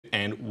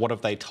and what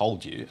have they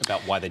told you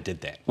about why they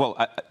did that?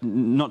 Well,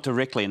 not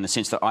directly in the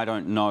sense that I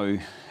don't know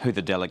who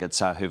the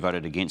delegates are who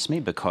voted against me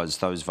because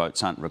those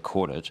votes aren't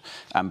recorded.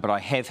 But I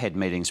have had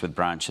meetings with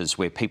branches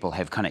where people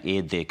have kind of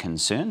aired their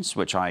concerns,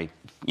 which I,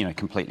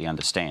 completely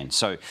understand.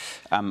 So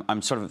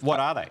I'm sort of... What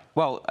are they?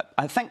 Well,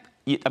 I think...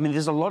 I mean,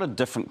 there's a lot of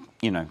different,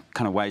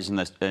 kind of ways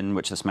in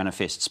which this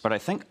manifests, but I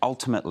think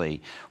ultimately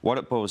what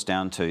it boils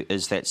down to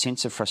is that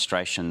sense of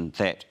frustration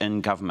that in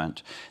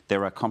government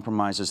there are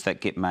compromises that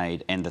get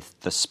made and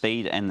the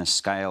speed and the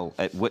scale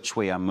at which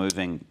we are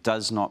moving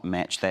does not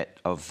match that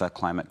of the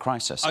climate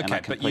crisis.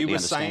 Okay, but you were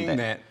saying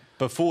that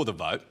before the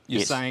vote,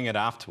 you're Yes. saying it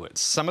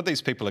afterwards. Some of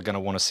these people are going to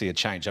want to see a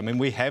change. I mean,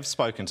 we have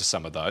spoken to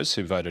some of those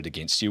who voted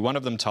against you. One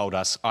of them told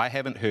us, I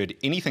haven't heard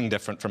anything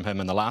different from him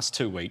in the last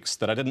 2 weeks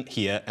that I didn't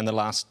hear in the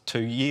last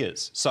 2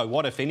 years. So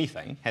what, if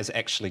anything, has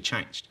actually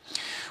changed?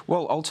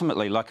 Well,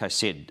 ultimately, like I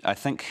said, I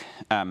think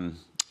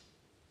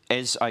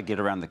as I get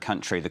around the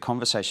country, the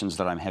conversations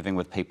that I'm having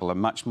with people are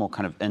much more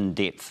kind of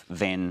in-depth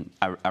than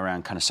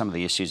around kind of some of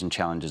the issues and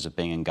challenges of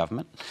being in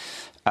government.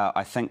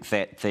 I think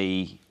that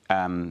the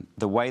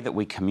way that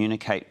we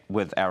communicate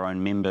with our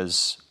own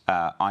members,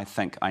 I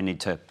think I need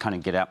to kind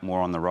of get out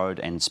more on the road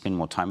and spend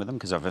more time with them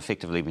because I've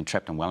effectively been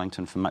trapped in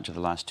Wellington for much of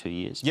the last 2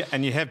 years. Yeah,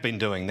 and you have been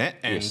doing that.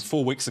 And yes.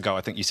 4 weeks ago,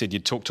 I think you said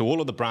you'd talk to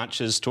all of the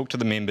branches, talk to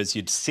the members,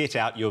 you'd set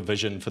out your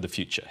vision for the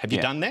future. Have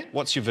you done that?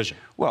 What's your vision?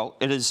 Well,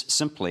 it is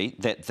simply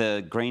that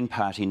the Green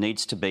Party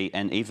needs to be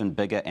an even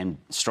bigger and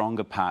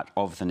stronger part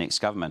of the next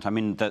government. I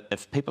mean,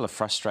 if people are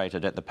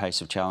frustrated at the pace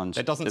of challenge...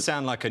 That doesn't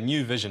sound like a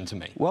new vision to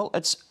me. Well,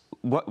 it's...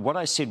 What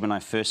I said when I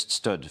first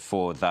stood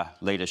for the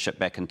leadership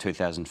back in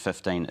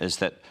 2015 is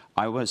that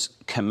I was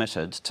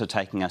committed to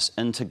taking us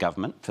into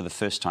government for the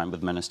first time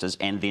with ministers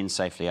and then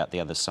safely out the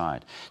other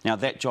side. Now,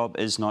 that job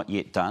is not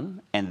yet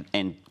done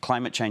and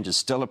climate change is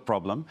still a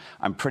problem.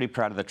 I'm pretty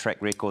proud of the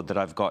track record that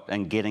I've got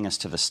in getting us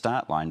to the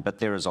start line, but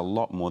there is a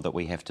lot more that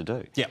we have to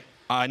do. Yeah,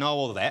 I know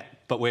all of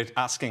that, but we're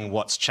asking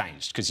what's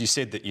changed because you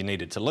said that you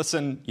needed to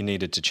listen, you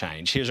needed to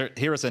change.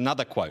 Here is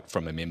another quote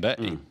from a member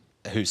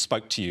who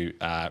spoke to you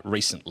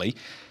recently.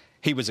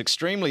 He was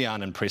extremely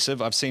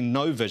unimpressive. I've seen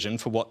no vision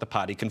for what the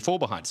party can fall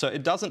behind. So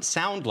it doesn't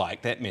sound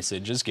like that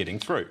message is getting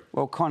through.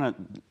 Well, Conor,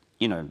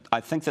 I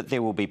think that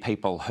there will be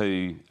people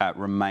who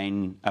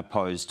remain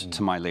opposed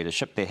to my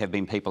leadership. There have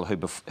been people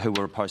who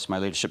were opposed to my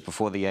leadership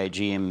before the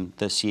AGM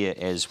this year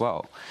as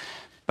well.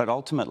 But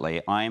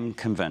ultimately, I'm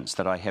convinced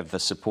that I have the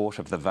support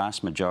of the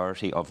vast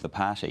majority of the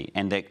party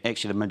and that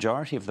actually the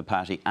majority of the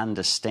party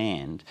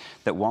understand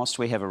that whilst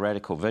we have a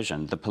radical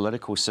vision, the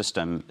political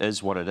system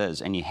is what it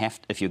is. And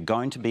if you're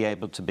going to be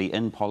able to be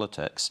in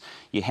politics,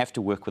 you have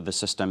to work with the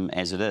system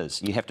as it is.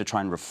 You have to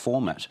try and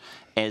reform it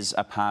as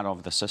a part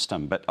of the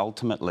system. But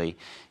ultimately,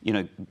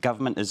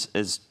 government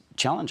is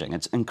challenging.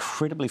 It's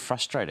incredibly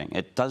frustrating.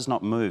 It does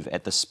not move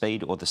at the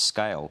speed or the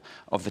scale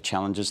of the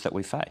challenges that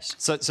we face.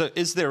 So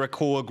is there a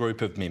core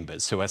group of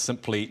members who are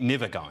simply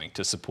never going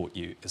to support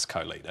you as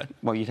co-leader?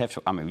 Well, you'd have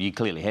to, I mean, you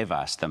clearly have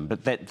asked them,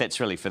 but that's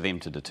really for them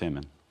to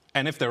determine.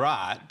 And if there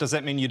are, does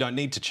that mean you don't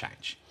need to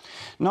change?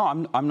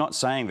 No, I'm not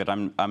saying that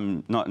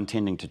I'm not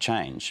intending to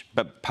change,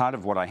 but part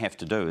of what I have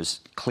to do is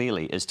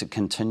to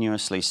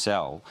continuously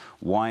sell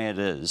why it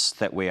is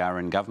that we are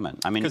in government.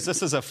 I mean, because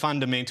this is a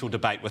fundamental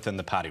debate within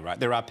the party, right?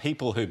 There are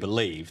people who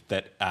believe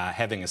that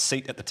having a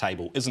seat at the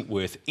table isn't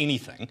worth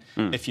anything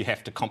if you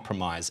have to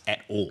compromise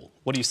at all.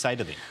 What do you say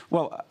to them?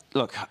 Well,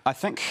 look, I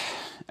think,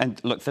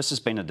 this has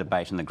been a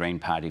debate in the Green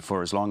Party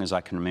for as long as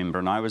I can remember,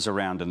 and I was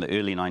around in the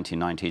early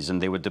 1990s,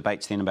 and there were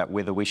debates then about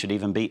whether we should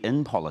even be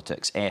in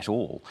politics at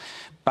all.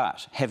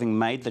 But having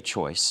made the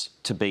choice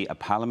to be a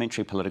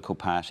parliamentary political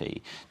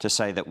party, to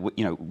say that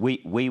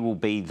we will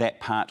be that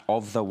part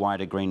of the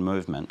wider Green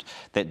movement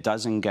that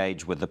does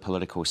engage with the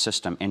political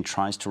system and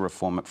tries to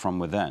reform it from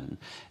within,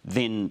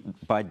 then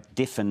by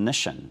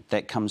definition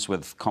that comes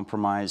with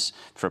compromise.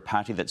 For a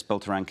party that's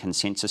built around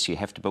consensus, you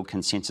have to build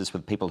consensus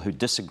with people who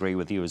disagree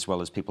with you as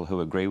well as people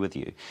who agree with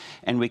you.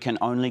 And we can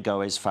only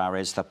go as far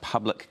as the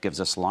public gives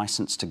us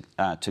licence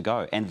to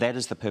go. And that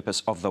is the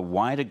purpose of the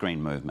wider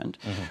Green movement,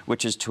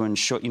 which is to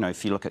ensure,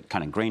 if you look at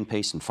kind of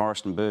Greenpeace and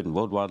Forest and Bird and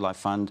World Wildlife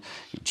Fund,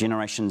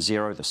 Generation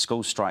Zero, the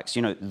school strikes,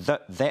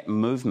 that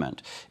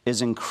movement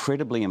is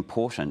incredibly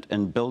important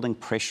in building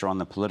pressure on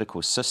the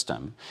political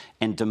system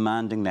and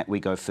demanding that we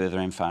go further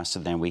and faster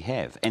than we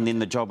have. And then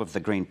the job of the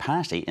Green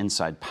Party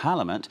inside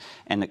Parliament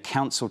and at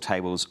council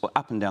tables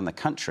up and down the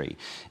country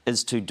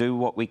is to do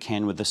what we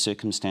can with the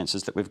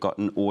circumstances that we've got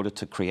in order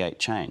to create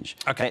change.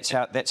 Okay.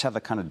 That's how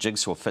the kind of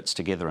jigsaw fits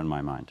together in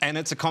my mind. And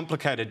it's a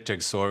complicated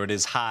jigsaw. It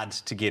is hard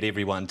to get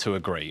everyone to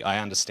agree. I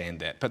understand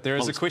that. But there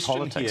is a question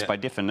politics, here. by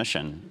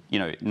definition,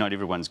 not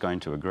everyone's going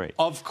to agree.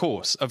 Of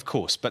course.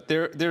 But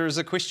there is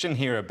a question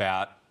here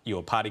about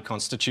your party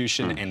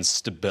constitution and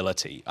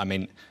stability. I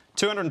mean,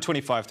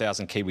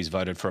 225,000 Kiwis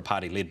voted for a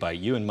party led by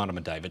you and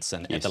Marama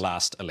Davidson at the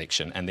last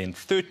election, and then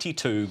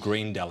 32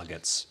 Green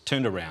delegates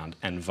turned around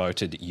and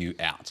voted you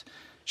out.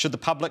 Should the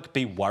public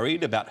be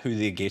worried about who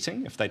they're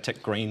getting if they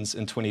tick Greens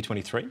in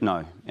 2023?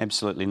 No,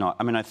 absolutely not.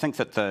 I mean, I think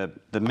that the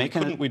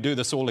mechanism... Couldn't we do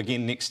this all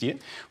again next year?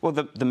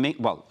 Well,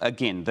 I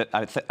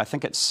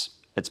think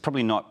it's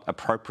probably not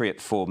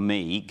appropriate for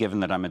me, given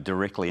that I'm a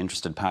directly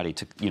interested party,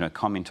 to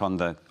comment on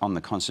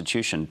the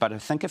Constitution. But I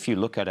think if you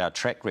look at our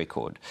track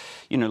record,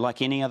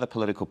 like any other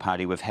political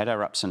party, we've had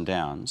our ups and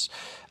downs.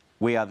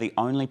 We are the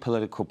only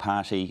political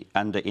party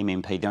under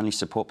MMP, the only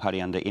support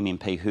party under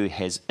MMP who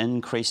has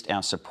increased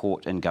our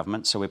support in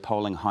government. So we're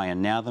polling higher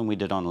now than we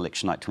did on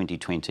election night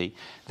 2020.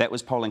 That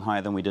was polling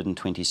higher than we did in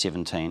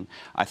 2017.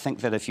 I think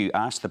that if you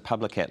ask the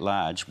public at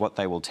large, what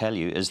they will tell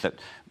you is that,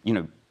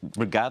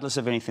 regardless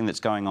of anything that's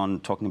going on,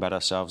 talking about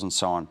ourselves and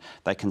so on,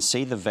 they can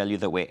see the value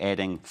that we're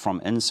adding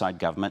from inside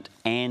government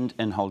and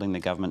in holding the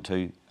government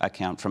to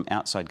account from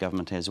outside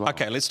government as well.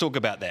 OK, let's talk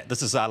about that.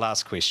 This is our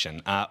last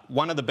question.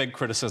 One of the big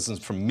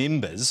criticisms from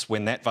members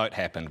when that vote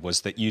happened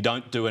was that you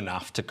don't do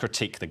enough to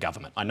critique the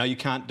government. I know you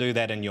can't do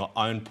that in your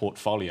own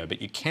portfolio,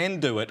 but you can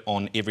do it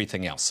on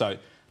everything else. So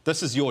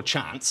this is your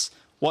chance.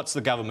 What's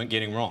the government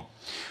getting wrong?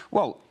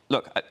 Well,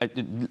 look,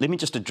 let me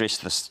just address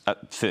this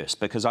first,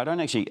 because I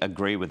don't actually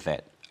agree with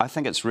that. I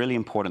think it's really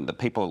important that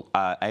people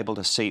are able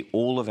to see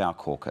all of our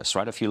caucus,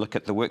 right? If you look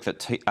at the work that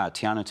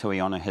Tiana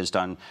Tuiona has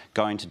done,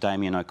 going to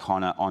Damien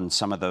O'Connor on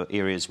some of the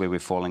areas where we're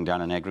falling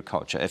down in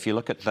agriculture. If you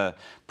look at the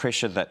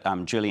pressure that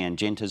Julianne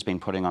Gent has been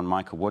putting on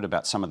Michael Wood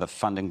about some of the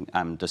funding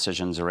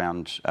decisions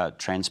around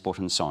transport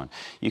and so on,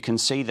 you can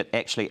see that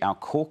actually our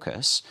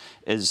caucus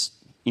is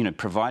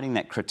providing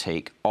that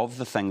critique of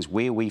the things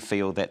where we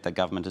feel that the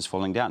government is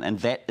falling down. And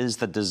that is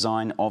the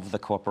design of the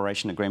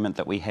cooperation agreement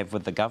that we have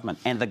with the government.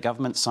 And the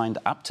government signed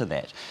up to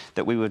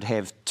that we would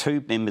have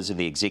 2 members of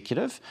the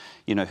executive,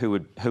 who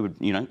would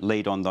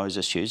lead on those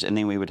issues. And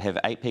then we would have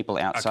 8 people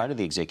outside of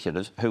the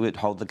executive who would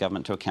hold the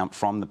government to account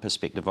from the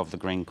perspective of the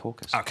Green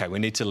caucus. OK, we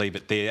need to leave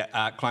it there.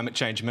 Climate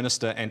Change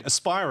Minister and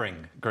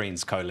aspiring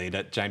Greens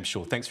co-leader, James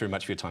Shaw, thanks very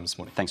much for your time this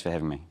morning. Thanks for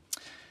having me.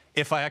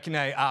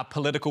 Whaiakine, our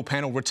political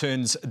panel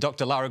returns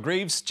Dr Lara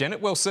Greaves,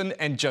 Janet Wilson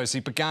and Josie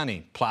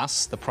Pagani.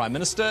 Plus, the Prime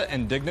Minister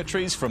and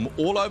dignitaries from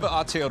all over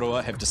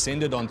Aotearoa have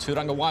descended on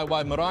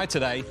Tūrangawaewae Marae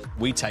today.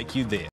 We take you there.